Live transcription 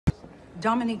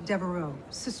Dominique Devereaux,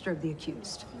 sister of the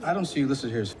accused. I don't see you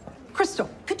listed here as... Cristal,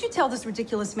 could you tell this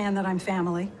ridiculous man that I'm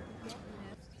family?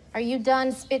 Are you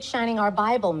done spit-shining our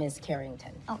Bible, Miss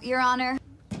Carrington? Oh, Your Honor.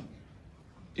 Do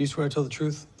you swear to tell the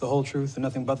truth, the whole truth, and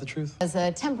nothing but the truth? As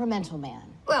a temperamental man.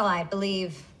 Well, I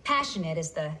believe passionate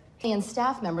is the... And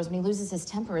staff members when he loses his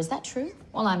temper, is that true?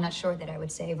 Well, I'm not sure that I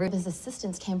would say. His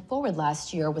assistants came forward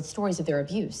last year with stories of their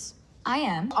abuse. I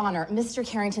am. Honor, Mr.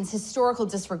 Carrington's historical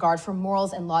disregard for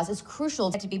morals and laws is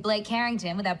crucial To be Blake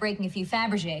Carrington without breaking a few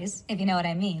Fabergés, if you know what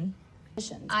I mean.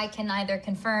 I can neither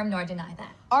confirm nor deny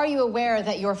that. Are you aware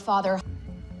that your father...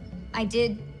 I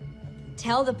did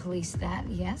tell the police that,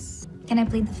 yes. Can I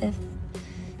plead the fifth?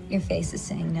 Your face is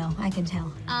saying no, I can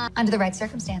tell. Under the right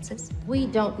circumstances. We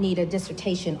don't need a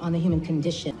dissertation on the human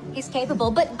condition. He's capable,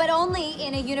 but only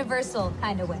in a universal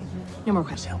kind of way. No more It's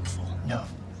questions. helpful. No,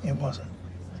 it wasn't.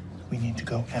 We need to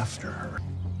go after her.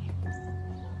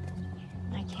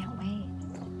 I can't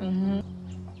wait.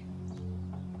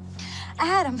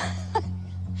 Adam,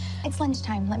 it's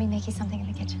lunchtime. Let me make you something in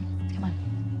the kitchen. Come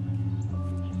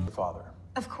on. Father.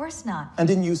 Of course not. And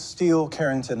didn't you steal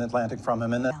Carrington Atlantic from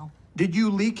him and then... No. Did you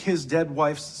leak his dead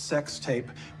wife's sex tape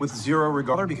with zero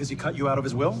regard because he cut you out of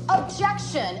his will?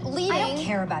 Objection! Leading... I don't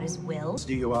care about his will.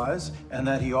 DUIs, and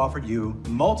that he offered you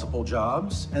multiple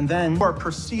jobs, and then you are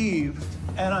perceived,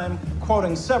 and I'm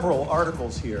quoting several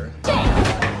articles here.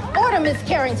 Order, Miss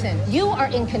Carrington. You are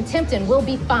in contempt and will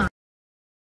be fined.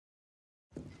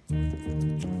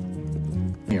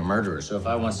 You're a murderer, so if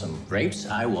I want some grapes,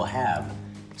 I will have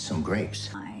some grapes.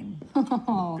 Fine.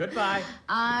 Goodbye.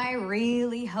 I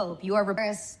really hope your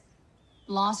Roberta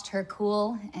lost her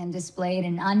cool and displayed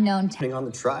an unknown On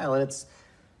the trial, and it's...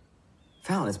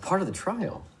 Fallon, it's part of the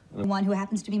trial. one who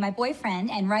happens to be my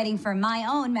boyfriend and writing for my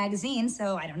own magazine,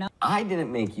 so I don't know. I didn't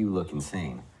make you look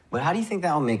insane. But how do you think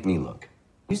that'll make me look?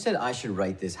 You said I should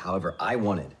write this however I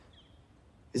wanted.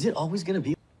 Is it always gonna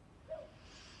be...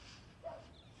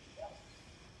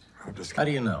 How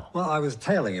do you know? Well, I was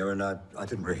tailing her, and I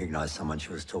didn't recognize someone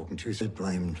she was talking to. She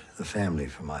blamed the family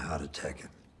for my heart attack.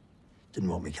 Didn't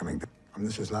want me coming back. I mean,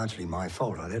 this was largely my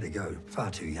fault. I let her go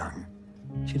far too young.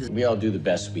 She just... We all do the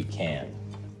best we can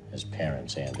as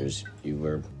parents, Anders.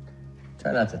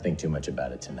 Try not to think too much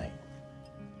about it tonight.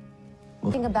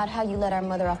 Think about how you let our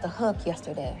mother off the hook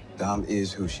yesterday. Dom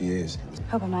is who she is.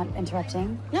 Hope I'm not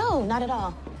interrupting. No, not at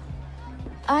all.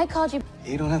 I called you...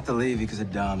 You don't have to leave because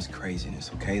of Dom's craziness,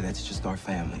 okay? That's just our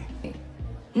family.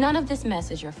 None of this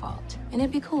mess is your fault. And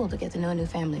it'd be cool to get to know a new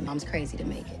family. Mom's crazy to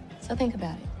make it. So think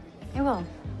about it. I will.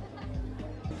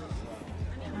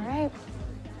 All right.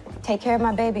 Take care of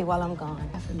my baby while I'm gone.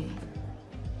 For me.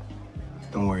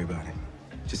 Don't worry about it.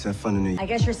 Just have fun in New York. I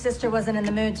guess your sister wasn't in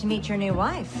the mood to meet your new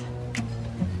wife.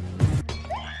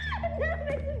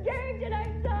 Mrs. Carrington,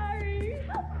 I'm sorry.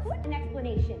 An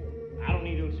explanation. I don't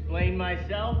need to explain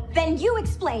myself. Then you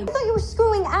explain. I thought you were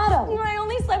screwing Adam. I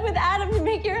only slept with Adam to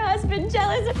make your husband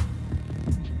jealous.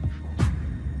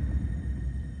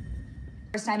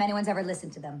 First time anyone's ever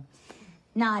listened to them.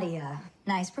 Nadia,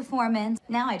 nice performance.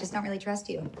 Now I just don't really trust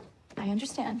you. I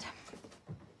understand.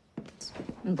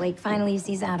 And Blake finally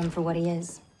sees Adam for what he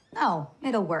is. Oh,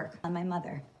 it'll work on my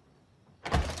mother.